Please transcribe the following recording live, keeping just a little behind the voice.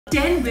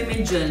10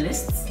 women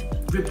journalists,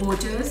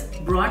 reporters,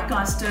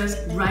 broadcasters,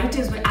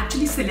 writers were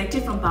actually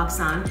selected from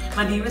Pakistan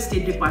by the US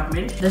State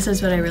Department. This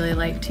is what I really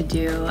like to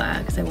do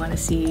because I want to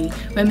see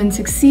women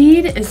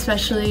succeed,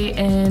 especially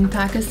in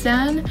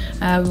Pakistan.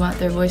 We want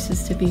their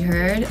voices to be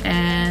heard,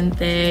 and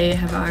they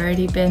have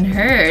already been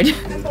heard.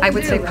 I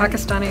would say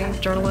Pakistani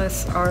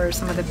journalists are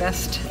some of the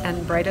best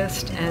and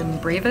brightest and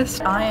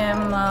bravest. I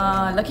am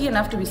lucky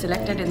enough to be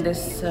selected in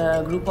this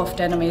group of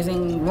 10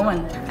 amazing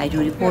women. I do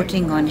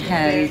reporting on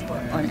health,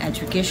 on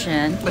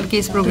education. बल्कि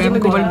इस programme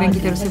को world bank की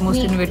तरफ से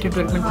most innovative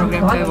development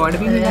programme का award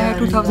भी मिला है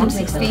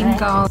 2016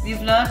 का।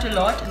 We've learned a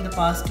lot in the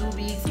past 2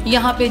 weeks.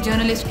 यहाँ पे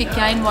जर्नलिस्ट की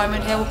क्या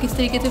इन्वायरमेंट है, वो किस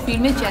तरीके से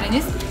फील्ड में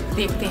चैलेंजेस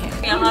देखते हैं।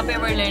 यहाँ पे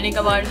we're learning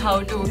about how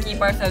to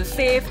keep ourselves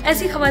safe.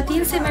 ऐसी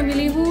ख़वातीन से मैं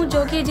मिली हूँ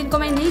जो कि जिनको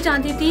मैं नहीं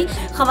जानती थी।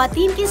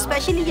 ख़वातीन की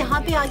स्पेशली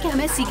यहाँ पे आके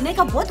हमें सीखने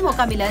का बहुत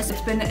मौका मिला है।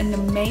 It's been an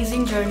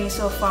amazing journey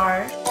so far.